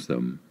it past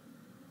them.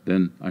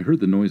 Then I heard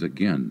the noise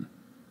again.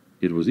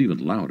 It was even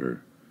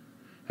louder.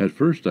 At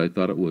first I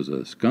thought it was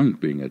a skunk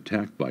being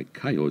attacked by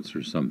coyotes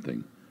or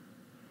something.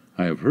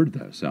 I have heard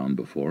that sound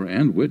before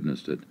and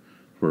witnessed it.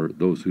 For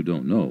those who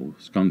don't know,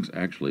 skunks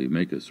actually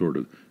make a sort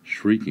of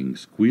shrieking,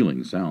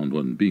 squealing sound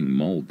when being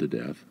mauled to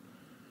death.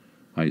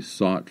 I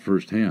saw it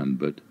firsthand,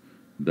 but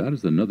that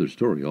is another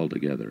story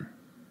altogether.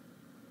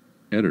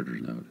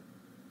 Editor's note.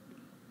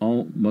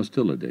 All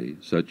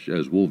Mustelidae, such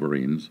as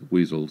wolverines,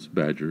 weasels,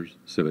 badgers,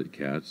 civet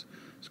cats,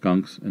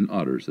 skunks, and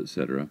otters,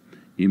 etc.,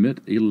 emit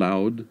a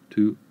loud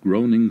to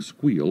groaning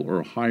squeal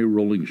or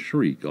high-rolling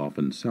shriek,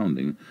 often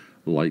sounding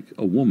like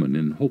a woman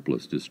in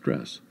hopeless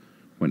distress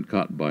when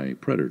caught by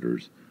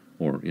predators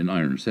or in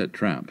iron-set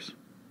traps.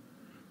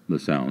 The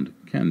sound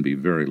can be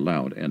very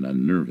loud and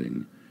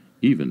unnerving,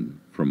 even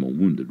from a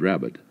wounded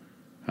rabbit.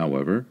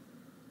 However,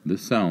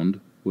 this sound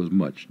was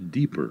much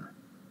deeper.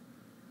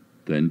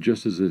 Then,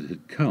 just as it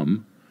had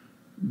come,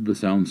 the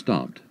sound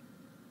stopped.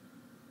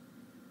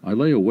 I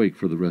lay awake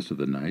for the rest of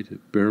the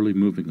night, barely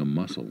moving a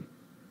muscle.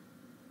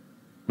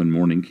 When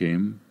morning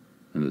came,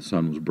 and the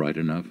sun was bright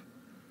enough,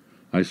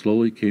 I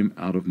slowly came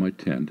out of my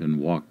tent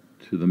and walked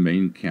to the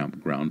main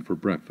campground for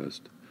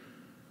breakfast.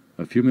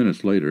 A few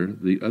minutes later,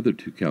 the other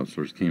 2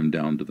 counselors came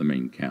down to the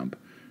main camp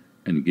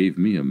and gave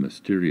me a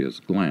mysterious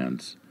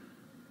glance.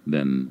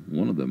 Then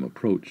one of them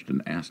approached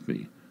and asked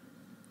me,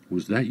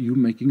 "Was that you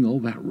making all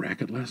that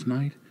racket last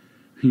night?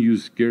 You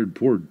scared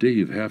poor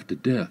Dave half to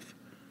death."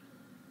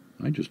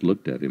 I just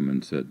looked at him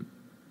and said,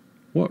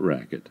 "What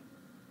racket?"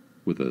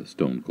 with a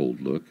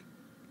stone-cold look.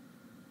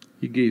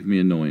 He gave me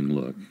a knowing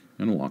look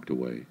and walked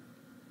away.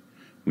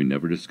 We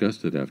never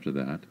discussed it after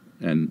that,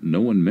 and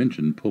no one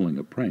mentioned pulling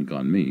a prank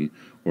on me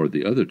or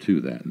the other 2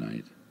 that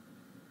night.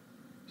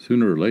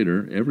 Sooner or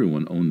later,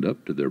 everyone owned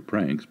up to their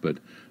pranks, but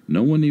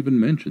no one even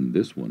mentioned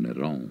this one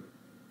at all.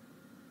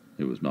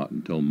 It was not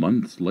until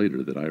months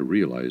later that I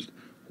realized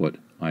what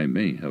I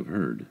may have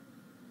heard.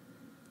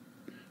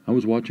 I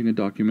was watching a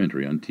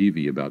documentary on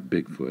TV about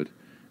Bigfoot,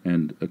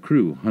 and a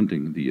crew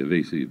hunting the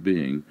evasive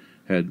being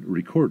had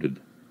recorded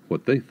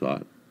what they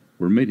thought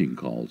were mating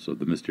calls of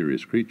the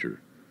mysterious creature.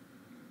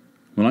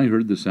 When I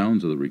heard the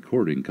sounds of the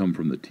recording come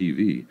from the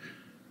TV,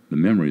 the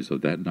memories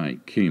of that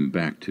night came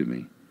back to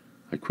me.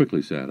 I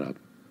quickly sat up,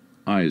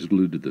 eyes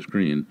glued to the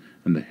screen,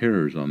 and the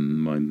hairs on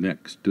my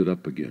neck stood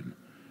up again.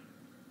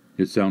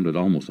 It sounded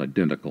almost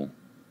identical.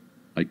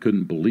 I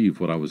couldn't believe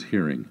what I was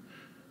hearing.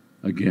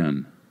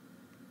 Again.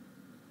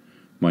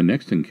 My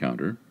next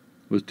encounter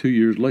was 2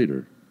 years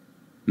later,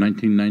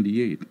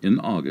 1998, in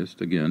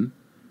August again.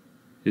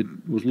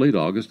 It was late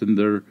August, and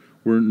there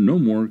were no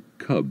more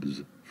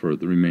cubs for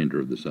the remainder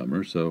of the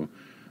summer, so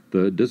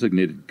the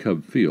designated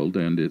cub field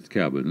and its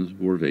cabins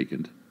were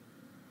vacant.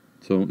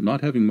 So,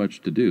 not having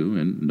much to do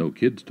and no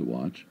kids to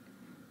watch,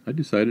 I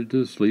decided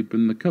to sleep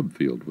in the cub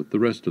field with the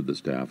rest of the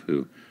staff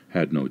who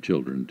had no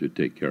children to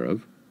take care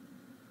of.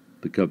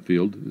 The cub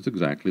field is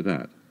exactly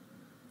that.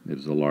 It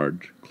is a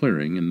large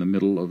clearing in the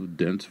middle of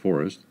dense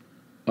forest,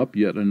 up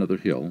yet another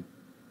hill.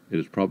 It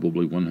is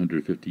probably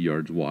 150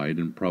 yards wide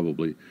and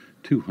probably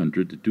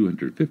 200 to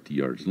 250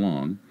 yards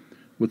long,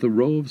 with a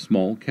row of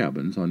small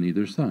cabins on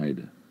either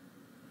side.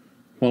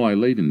 While I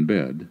laid in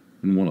bed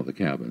in one of the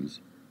cabins,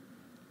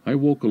 I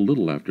woke a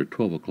little after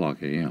 12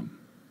 o'clock a.m.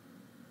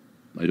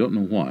 I don't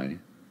know why,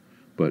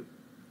 but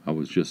I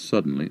was just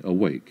suddenly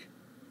awake.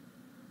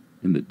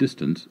 In the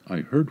distance,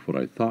 I heard what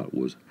I thought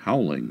was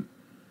howling,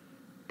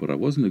 but I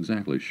wasn't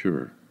exactly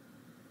sure.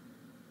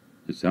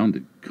 It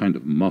sounded kind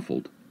of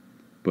muffled,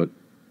 but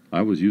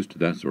I was used to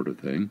that sort of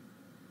thing.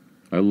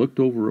 I looked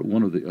over at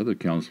one of the other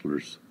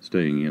counselors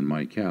staying in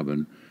my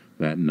cabin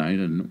that night,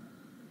 and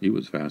he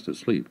was fast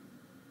asleep.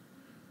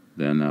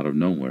 Then, out of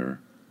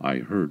nowhere, I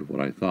heard what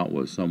I thought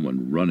was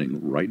someone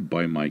running right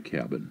by my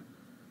cabin.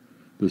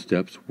 The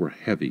steps were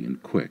heavy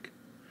and quick.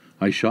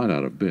 I shot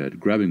out of bed,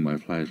 grabbing my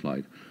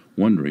flashlight,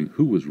 wondering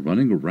who was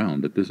running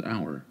around at this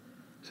hour,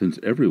 since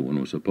everyone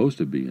was supposed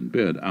to be in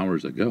bed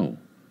hours ago.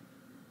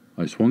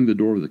 I swung the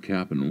door of the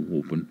cabin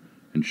open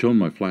and shone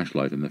my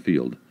flashlight in the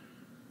field.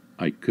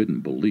 I couldn't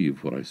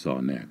believe what I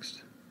saw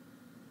next.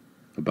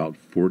 About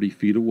 40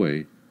 feet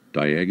away,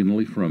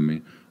 diagonally from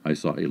me, I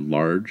saw a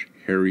large,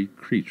 hairy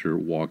creature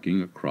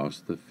walking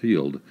across the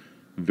field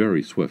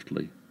very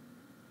swiftly.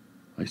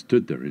 I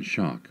stood there in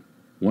shock,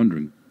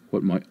 wondering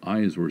what my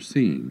eyes were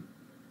seeing.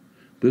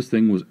 This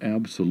thing was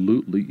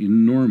absolutely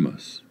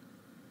enormous.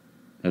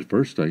 At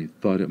first I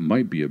thought it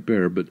might be a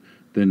bear, but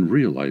then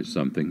realized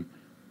something.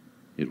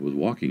 It was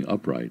walking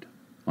upright,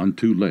 on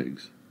 2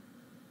 legs.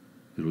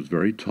 It was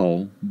very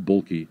tall,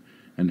 bulky,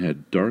 and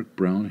had dark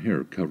brown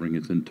hair covering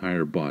its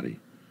entire body.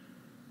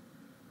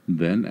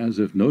 Then, as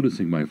if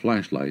noticing my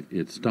flashlight,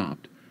 it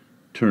stopped,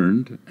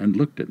 turned, and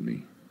looked at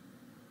me.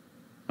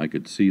 I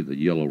could see the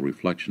yellow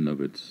reflection of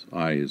its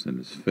eyes and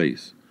its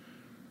face.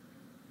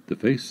 The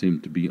face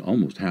seemed to be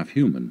almost half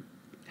human,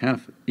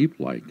 half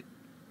ape-like,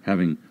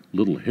 having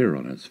little hair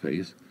on its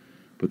face,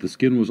 but the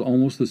skin was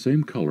almost the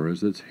same color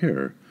as its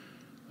hair,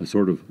 a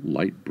sort of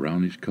light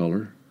brownish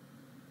color.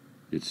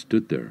 It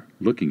stood there,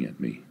 looking at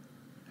me,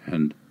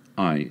 and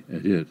I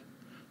at it,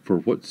 for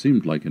what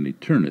seemed like an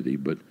eternity,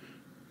 but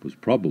was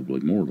probably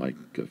more like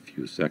a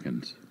few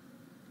seconds.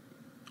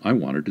 I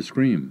wanted to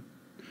scream.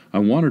 I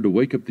wanted to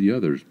wake up the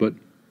others, but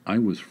I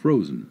was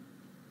frozen.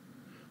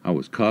 I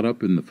was caught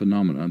up in the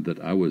phenomena that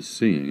I was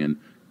seeing and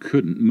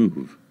couldn't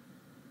move.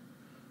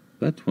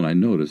 That's when I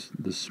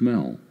noticed the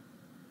smell.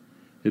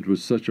 It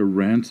was such a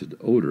rancid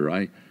odor,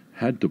 I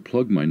had to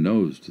plug my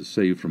nose to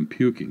save from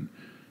puking.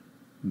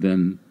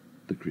 Then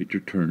the creature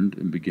turned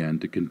and began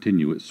to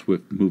continue its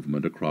swift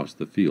movement across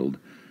the field,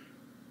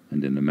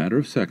 and in a matter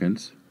of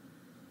seconds,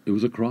 it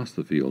was across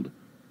the field,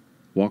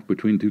 walked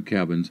between two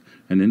cabins,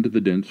 and into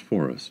the dense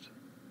forest.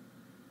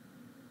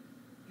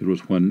 It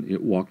was when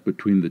it walked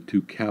between the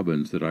two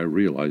cabins that I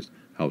realized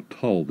how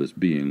tall this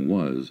being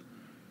was.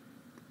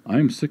 I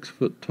am 6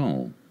 foot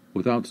tall.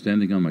 Without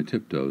standing on my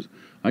tiptoes,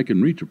 I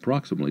can reach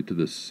approximately to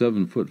the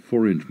 7 foot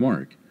 4 inch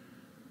mark.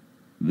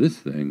 This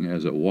thing,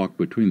 as it walked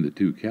between the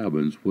two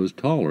cabins, was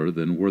taller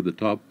than where the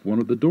top one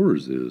of the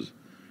doors is.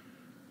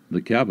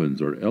 The cabins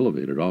are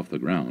elevated off the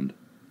ground.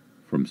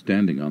 From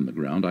standing on the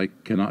ground, I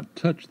cannot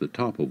touch the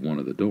top of one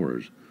of the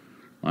doors.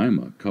 I am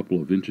a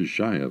couple of inches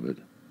shy of it.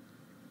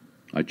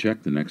 I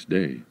checked the next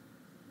day.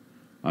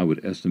 I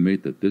would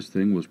estimate that this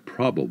thing was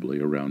probably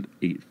around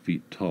 8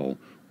 feet tall,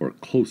 or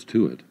close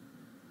to it.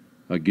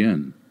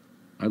 Again,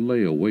 I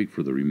lay awake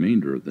for the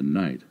remainder of the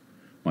night,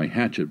 my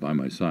hatchet by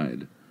my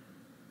side.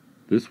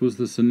 This was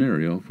the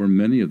scenario for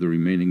many of the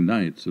remaining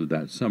nights of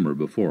that summer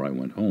before I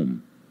went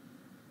home.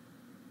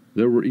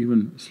 There were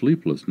even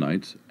sleepless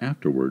nights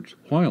afterwards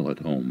while at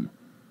home.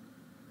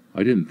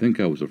 I didn't think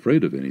I was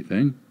afraid of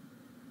anything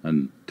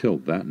until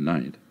that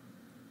night.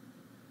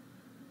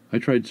 I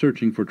tried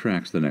searching for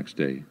tracks the next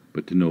day,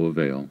 but to no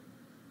avail.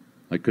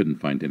 I couldn't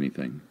find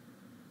anything.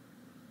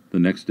 The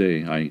next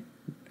day I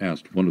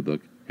asked one of the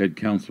head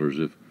counselors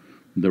if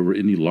there were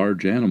any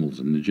large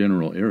animals in the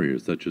general area,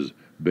 such as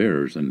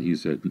bears, and he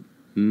said,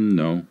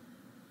 no.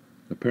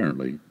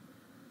 Apparently,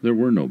 there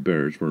were no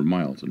bears for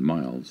miles and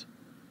miles.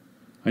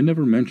 I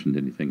never mentioned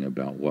anything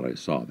about what I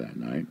saw that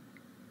night.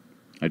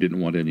 I didn't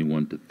want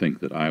anyone to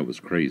think that I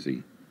was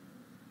crazy.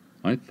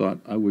 I thought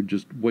I would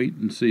just wait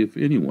and see if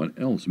anyone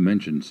else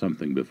mentioned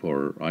something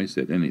before I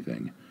said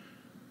anything.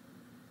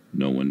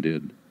 No one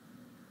did.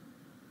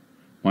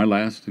 My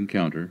last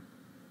encounter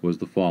was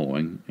the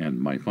following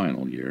and my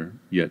final year,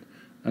 yet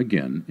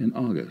again in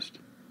August.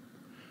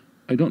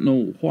 I don't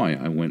know why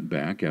I went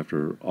back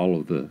after all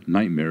of the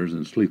nightmares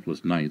and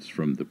sleepless nights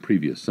from the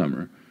previous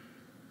summer.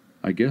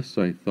 I guess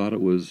I thought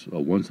it was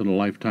a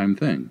once-in-a-lifetime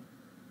thing.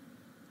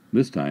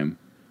 This time,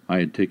 I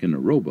had taken a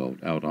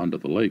rowboat out onto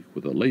the lake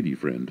with a lady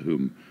friend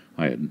whom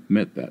I had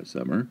met that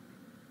summer.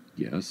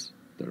 Yes,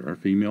 there are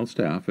female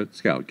staff at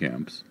scout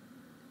camps.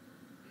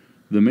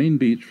 The main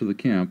beach for the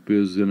camp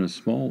is in a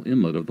small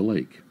inlet of the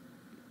lake,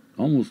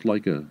 almost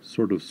like a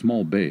sort of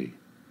small bay,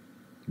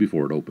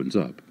 before it opens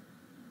up.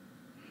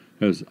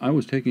 As I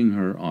was taking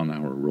her on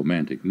our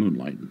romantic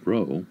moonlight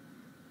row,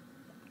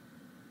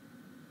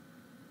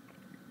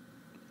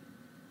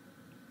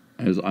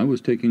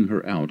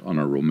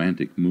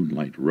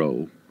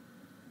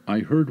 I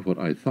heard what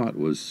I thought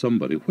was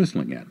somebody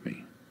whistling at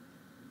me.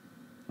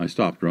 I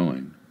stopped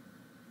rowing.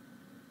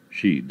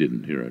 She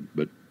didn't hear it,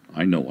 but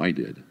I know I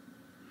did.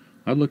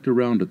 I looked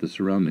around at the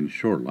surrounding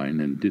shoreline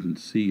and didn't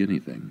see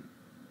anything.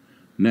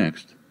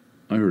 Next,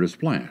 I heard a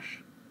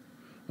splash,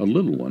 a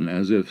little one,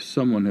 as if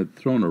someone had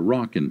thrown a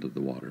rock into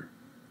the water.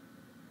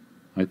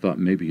 I thought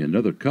maybe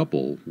another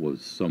couple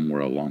was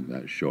somewhere along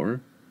that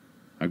shore.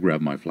 I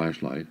grabbed my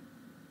flashlight.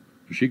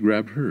 She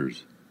grabbed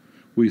hers.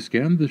 We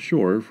scanned the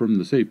shore from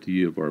the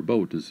safety of our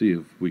boat to see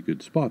if we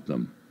could spot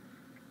them.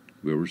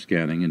 We were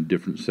scanning in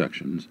different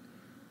sections.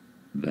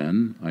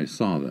 Then I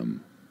saw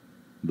them.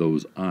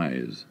 Those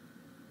eyes.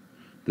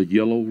 The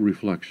yellow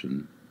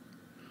reflection.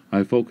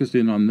 I focused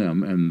in on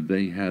them, and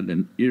they had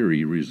an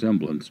eerie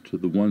resemblance to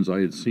the ones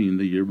I had seen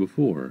the year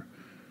before.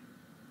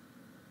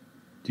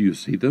 "Do you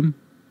see them?"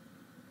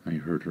 I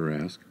heard her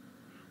ask.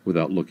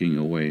 Without looking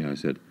away, I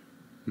said,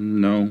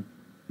 "No.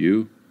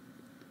 You?"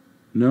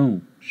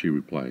 "No," she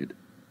replied.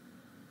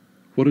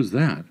 "What is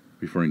that?"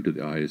 referring to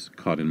the eyes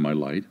caught in my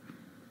light.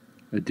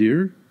 "A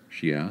deer?"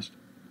 she asked.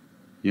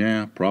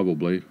 "Yeah,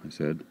 probably," I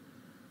said.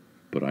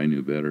 But I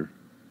knew better.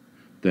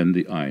 Then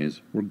the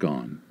eyes were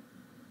gone.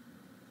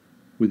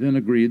 We then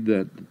agreed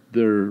that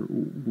there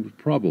was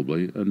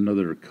probably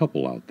another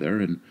couple out there,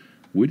 and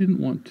we didn't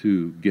want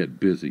to get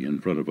busy in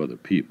front of other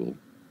people.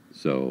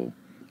 So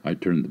I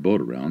turned the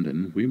boat around,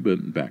 and we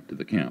went back to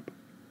the camp.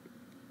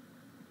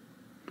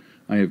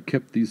 I have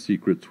kept these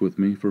secrets with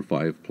me for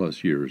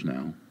 5+ years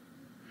now.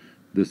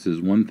 This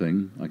is one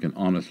thing I can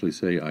honestly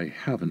say I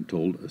haven't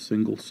told a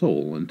single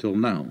soul until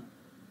now.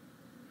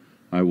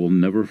 I will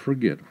never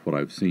forget what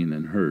I've seen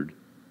and heard.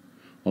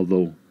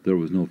 Although there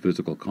was no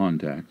physical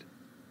contact,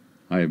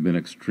 I have been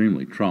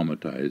extremely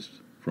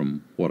traumatized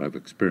from what I've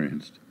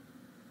experienced.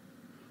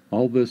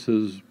 All this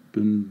has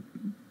been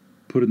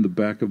put in the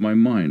back of my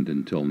mind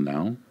until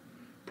now,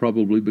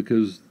 probably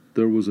because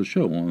there was a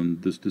show on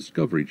this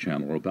Discovery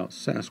Channel about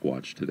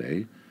Sasquatch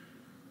today.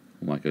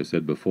 Like I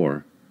said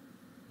before,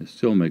 it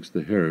still makes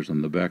the hairs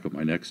on the back of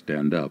my neck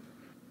stand up.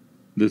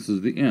 This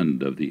is the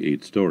end of the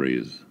 8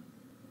 stories.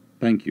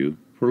 Thank you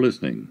for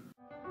listening.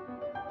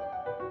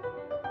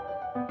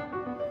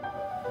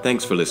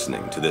 Thanks for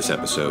listening to this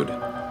episode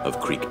of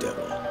Creek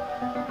Devil.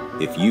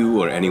 If you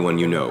or anyone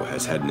you know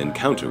has had an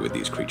encounter with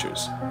these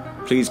creatures,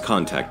 please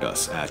contact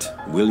us at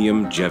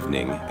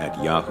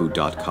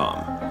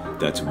williamjevning@yahoo.com.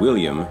 That's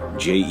William,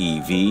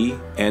 Jevning,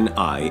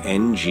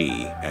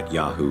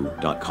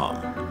 @yahoo.com.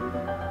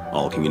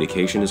 All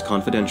communication is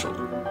confidential.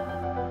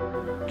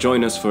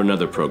 Join us for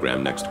another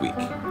program next week.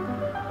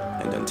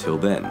 And until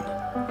then,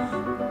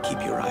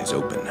 keep your eyes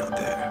open out